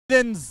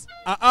Heathens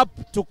are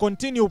up to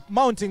continue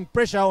mounting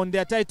pressure on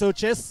their title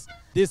chase.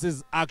 This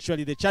is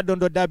actually the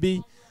Chadondo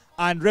Derby,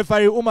 and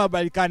referee Umar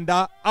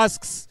Balikanda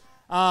asks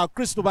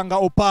Chris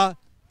Lubanga Opa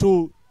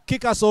to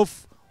kick us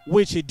off,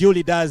 which he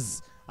duly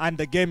does, and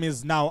the game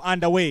is now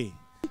underway.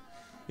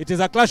 It is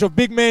a clash of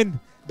big men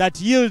that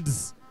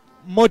yields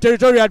more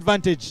territorial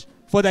advantage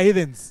for the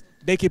Heathens.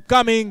 They keep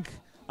coming,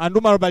 and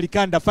Umar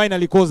Balikanda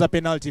finally calls a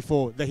penalty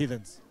for the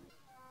Heathens.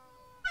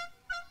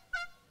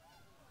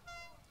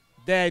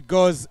 There it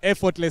goes,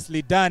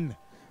 effortlessly done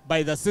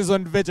by the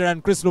seasoned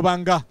veteran Chris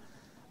Lubanga.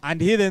 And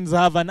Heathens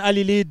have an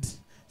early lead,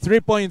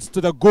 3 points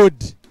to the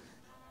good,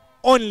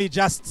 only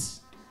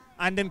just.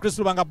 And then Chris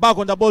Lubanga back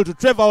on the ball to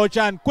Trevor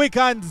Ochan, quick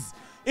hands,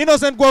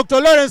 innocent walk to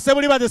Lawrence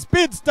Sebuliba, the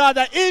speed star,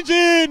 the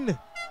engine.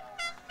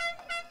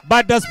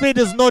 But the speed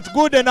is not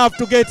good enough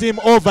to get him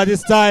over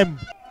this time.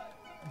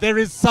 There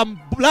is some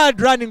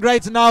blood running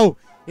right now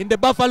in the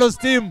Buffaloes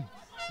team.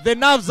 The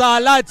nerves are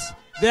alert.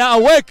 They are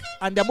awake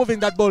and they're moving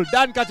that ball.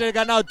 Dan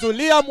Kacherega now to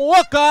Liam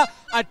Walker.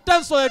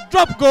 Attempts for a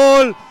drop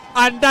goal,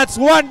 and that's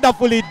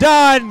wonderfully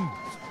done.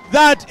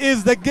 That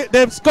is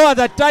the score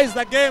that ties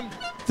the game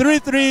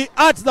 3-3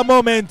 at the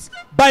moment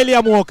by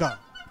Liam Walker.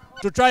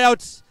 To try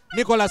out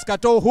Nicholas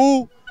Kato,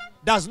 who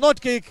does not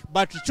kick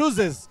but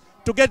chooses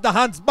to get the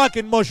hands back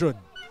in motion.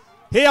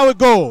 Here we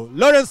go.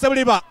 Lawrence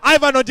Sebuliba,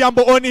 Ivan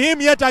Odiambo on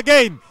him yet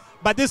again,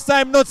 but this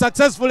time not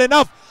successful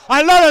enough.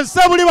 And Lawrence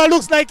Sebuliba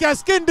looks like he has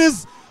skinned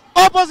his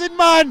opposite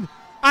man,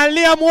 and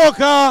Liam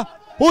Walker,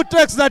 who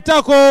takes the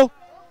tackle,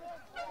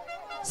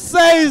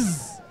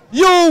 says,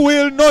 "You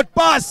will not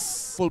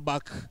pass."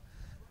 Fullback,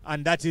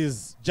 and that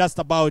is just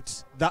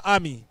about the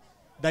army,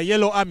 the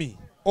yellow army,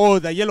 or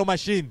the yellow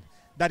machine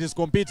that is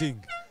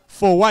competing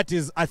for what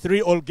is a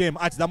 3-all game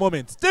at the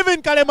moment.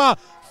 Stephen Kalema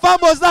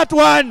fumbles that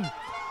one,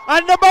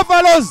 and the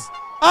Buffaloes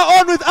are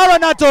on with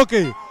Aaron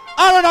Atoke.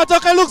 Aaron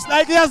Atoke looks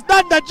like he has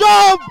done the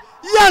job.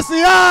 Yes, he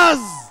has.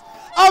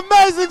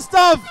 Amazing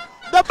stuff.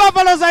 The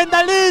Buffaloes are in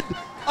the lead,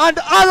 and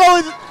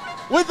Arrow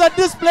with the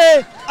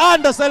display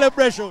and the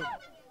celebration.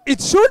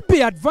 It should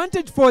be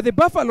advantage for the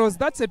Buffaloes.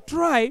 That's a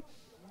try.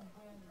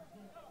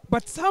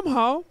 But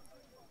somehow,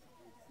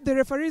 the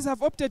referees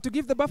have opted to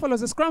give the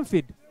Buffaloes a scrum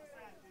feed.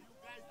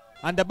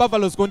 And the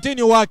Buffaloes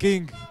continue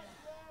working.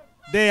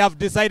 They have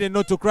decided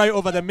not to cry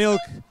over the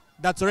milk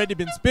that's already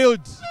been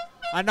spilled.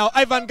 And now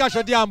Ivan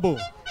Gasho Diambo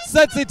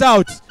sets it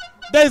out.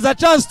 There is a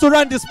chance to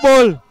run this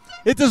ball.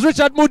 It is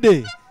Richard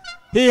Mude.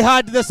 He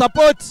had the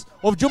support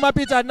of Juma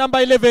Peter at number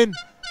 11,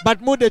 but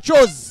Mude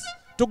chose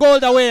to go all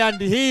the way, and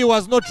he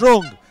was not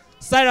wrong.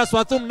 Cyrus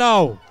Wathum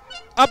now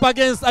up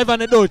against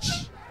Ivan Edoch.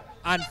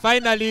 And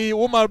finally,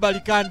 Umar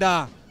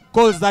Balikanda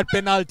calls that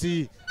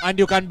penalty, and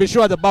you can be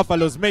sure the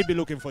Buffaloes may be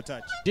looking for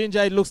touch.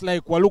 Ginger, it looks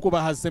like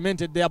Walukuba has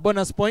cemented their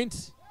bonus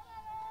point,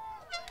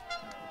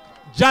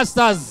 just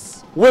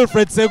as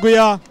Wilfred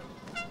Seguya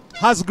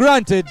has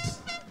granted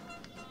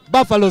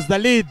Buffaloes the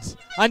lead.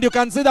 And you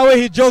can see the way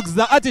he jogs,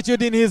 the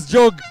attitude in his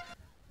jog.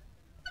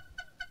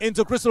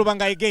 Into Chris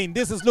Lubanga again.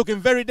 This is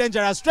looking very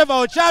dangerous.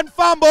 Trevor Ochan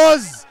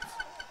fumbles,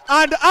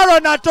 and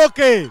Aaron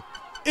Atoke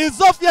is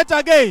off yet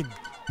again.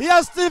 He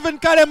has Stephen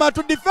Kalema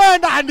to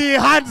defend, and he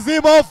hands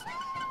him off.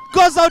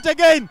 Goes out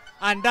again,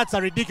 and that's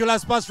a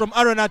ridiculous pass from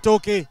Aaron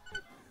Atoke.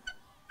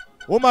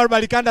 Umar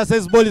Balikanda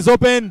says ball is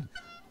open,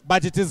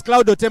 but it is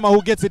Claudio Tema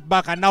who gets it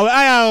back, and now,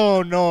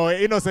 oh no,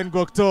 Innocent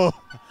Gokto.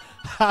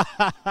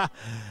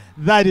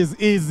 That is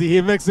easy.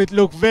 He makes it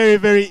look very,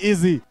 very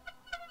easy.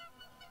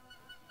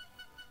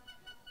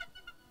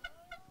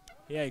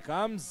 Here he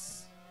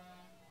comes.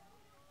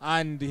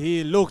 And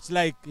he looked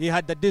like he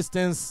had the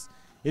distance.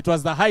 It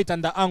was the height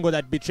and the angle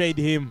that betrayed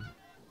him.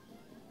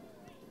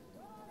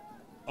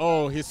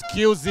 Oh, he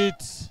skews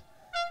it.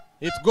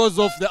 It goes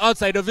off the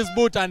outside of his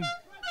boot, and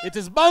it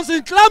is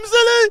bouncing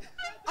clumsily.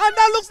 And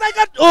that looks like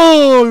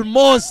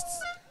almost,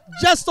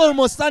 just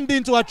almost turned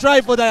into a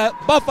try for the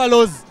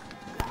Buffaloes.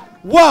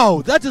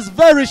 Wow, that is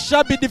very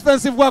shabby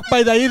defensive work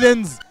by the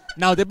Heathens.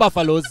 Now the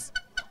Buffaloes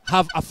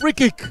have a free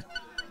kick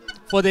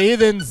for the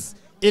Heathens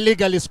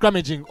illegally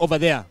scrummaging over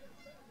there.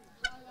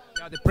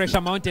 Now the pressure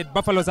mounted.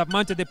 Buffaloes have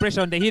mounted the pressure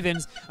on the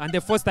Heathens, and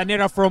they forced an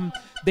error from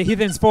the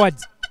Heathens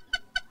forwards.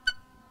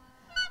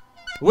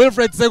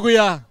 Wilfred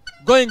Seguya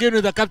going in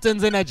with the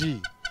captain's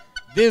energy.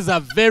 These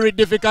are very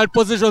difficult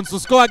positions to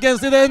score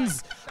against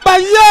Heathens. But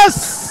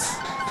yes!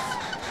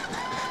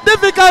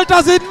 Difficult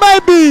as it may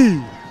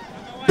be.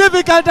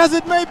 Difficult as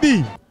it may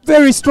be.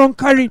 Very strong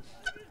carry.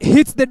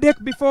 Hits the deck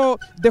before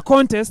the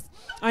contest,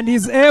 and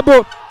he's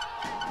able.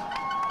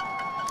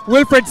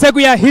 Wilfred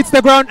Seguya hits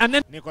the ground, and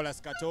then Nicholas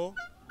Kato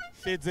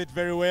feeds it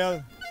very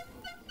well.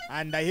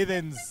 And the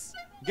Heathens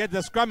get the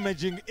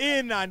scrummaging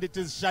in, and it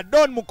is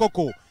Shadon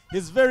Mukoko.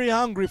 He's very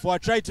hungry for a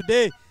try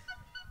today.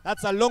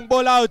 That's a long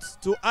ball out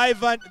to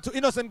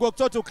Innocent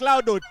Gwokto, to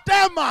Claudio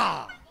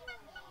Tema.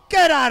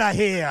 Get out of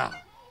here.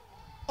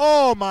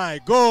 Oh my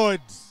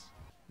God.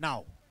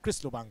 Now, Chris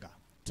Lubanga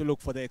to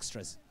look for the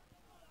extras.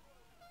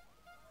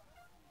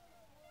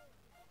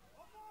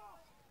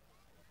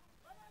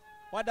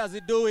 What does he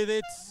do with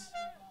it?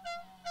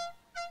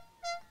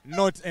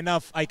 not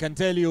enough, I can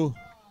tell you.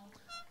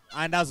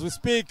 And as we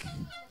speak,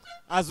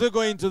 as we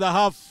go into the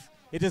half,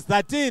 it is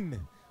 13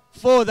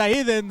 for the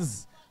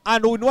Heathens,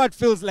 and in what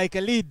feels like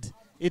a lead,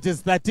 it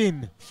is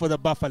 13 for the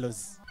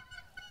Buffaloes.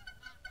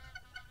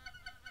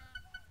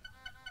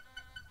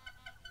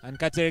 And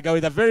Katerega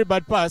with a very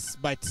bad pass,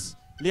 but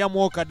Liam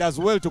Walker does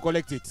well to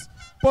collect it.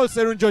 Paul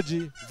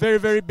Serunjoji, very,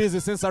 very busy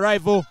since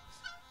arrival.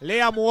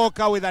 Liam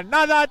Walker with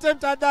another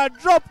attempt at that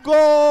drop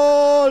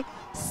goal.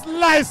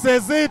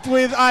 Slices it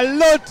with a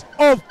lot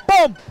of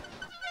pump.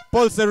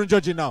 Paul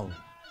Serunjoji now.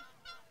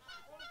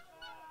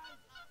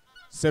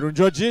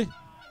 Serunjoji.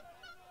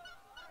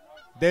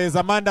 There is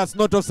a man that's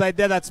not offside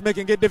there that's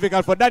making it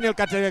difficult for Daniel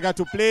Katerega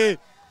to play.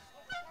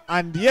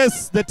 And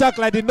yes, the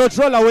tackler did not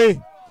roll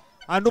away.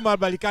 And Umar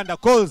Balikanda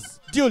calls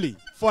duly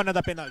for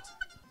another penalty.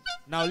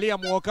 Now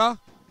Liam Walker,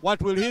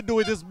 what will he do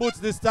with his boots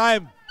this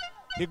time?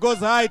 He goes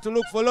high to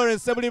look for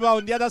Lawrence Sebuliba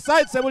on the other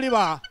side.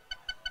 Sebuliba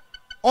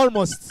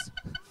almost,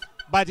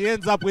 but he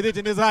ends up with it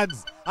in his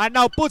hands. And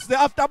now puts the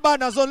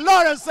afterburners on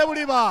Lawrence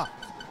Sebuliba.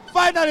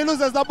 Finally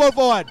loses the ball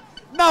forward.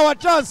 Now a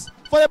chance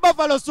for the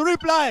Buffaloes to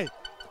reply.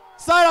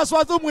 Cyrus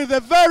Wathum with a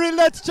very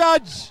late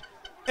charge.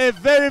 A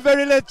very,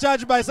 very late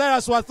charge by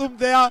Cyrus Wathum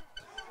there.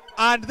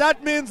 And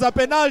that means a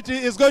penalty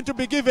is going to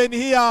be given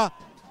here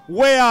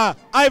where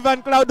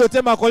Ivan Claudio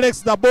Tema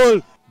collects the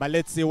ball. But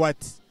let's see what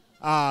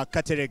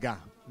Katerega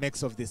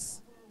makes of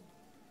this.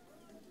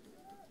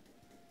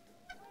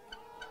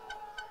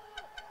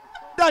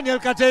 Daniel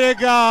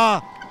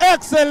Katerega,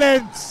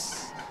 excellent.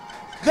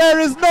 There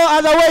is no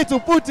other way to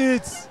put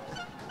it.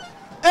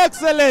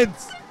 Excellent.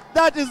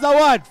 That is the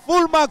word.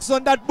 Full marks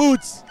on that boot.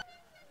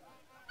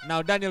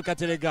 Now Daniel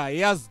Katerega, he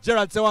has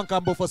Gerald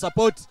Sewankambo for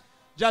support.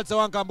 Gerald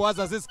Sewankambo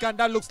has this scan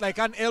that looks like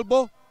an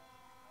elbow.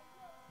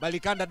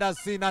 Balikanda does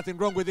see nothing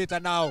wrong with it,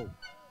 and now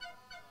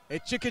a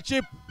cheeky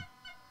chip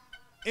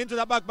into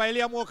the back by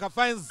Liam Walker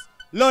finds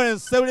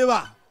Lawrence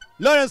Sebuliba.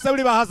 Lawrence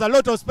Sebuliba has a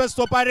lot of space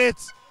to operate.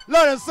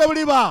 Lawrence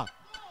Sebuliba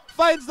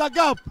finds the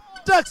gap,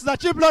 takes the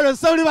chip.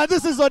 Lawrence Sebuliba,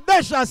 this is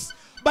audacious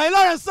by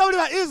Lawrence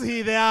Sebuliba. Is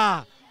he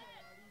there?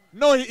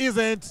 No, he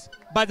isn't,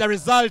 but the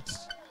result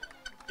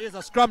is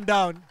a scrum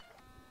down.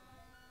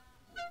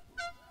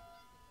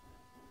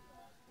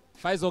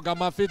 Faizo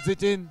Gama feeds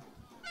it in.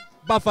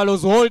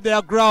 Buffaloes hold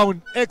their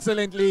ground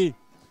excellently,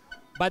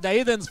 but the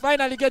Heathens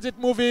finally get it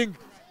moving,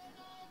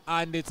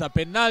 and it's a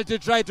penalty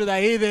try to the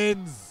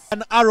Heathens.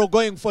 An arrow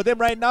going for them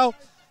right now.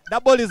 The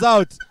ball is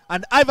out,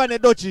 and Ivan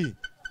Edochi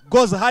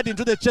goes hard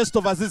into the chest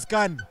of Aziz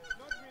Khan.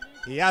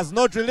 He has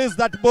not released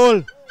that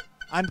ball,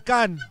 and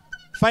Khan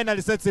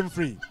finally sets him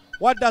free.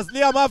 What does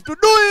Liam have to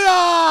do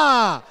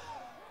here?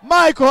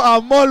 Michael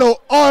Amolo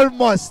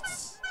almost.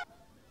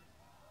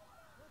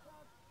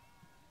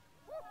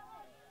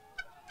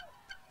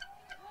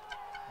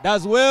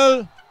 Does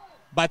well,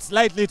 but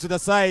slightly to the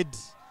side.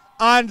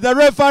 And the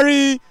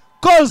referee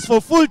calls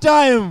for full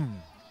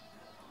time.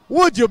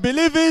 Would you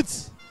believe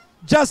it?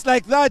 Just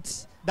like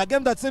that, the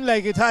game that seemed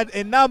like it had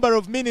a number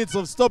of minutes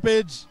of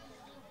stoppage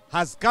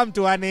has come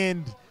to an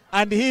end.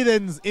 And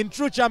Heathens, in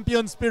true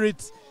champion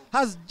spirit,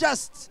 has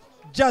just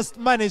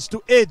managed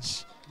to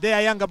edge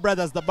their younger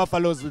brothers, the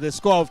Buffaloes, with a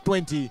score of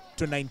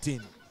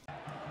 20-19.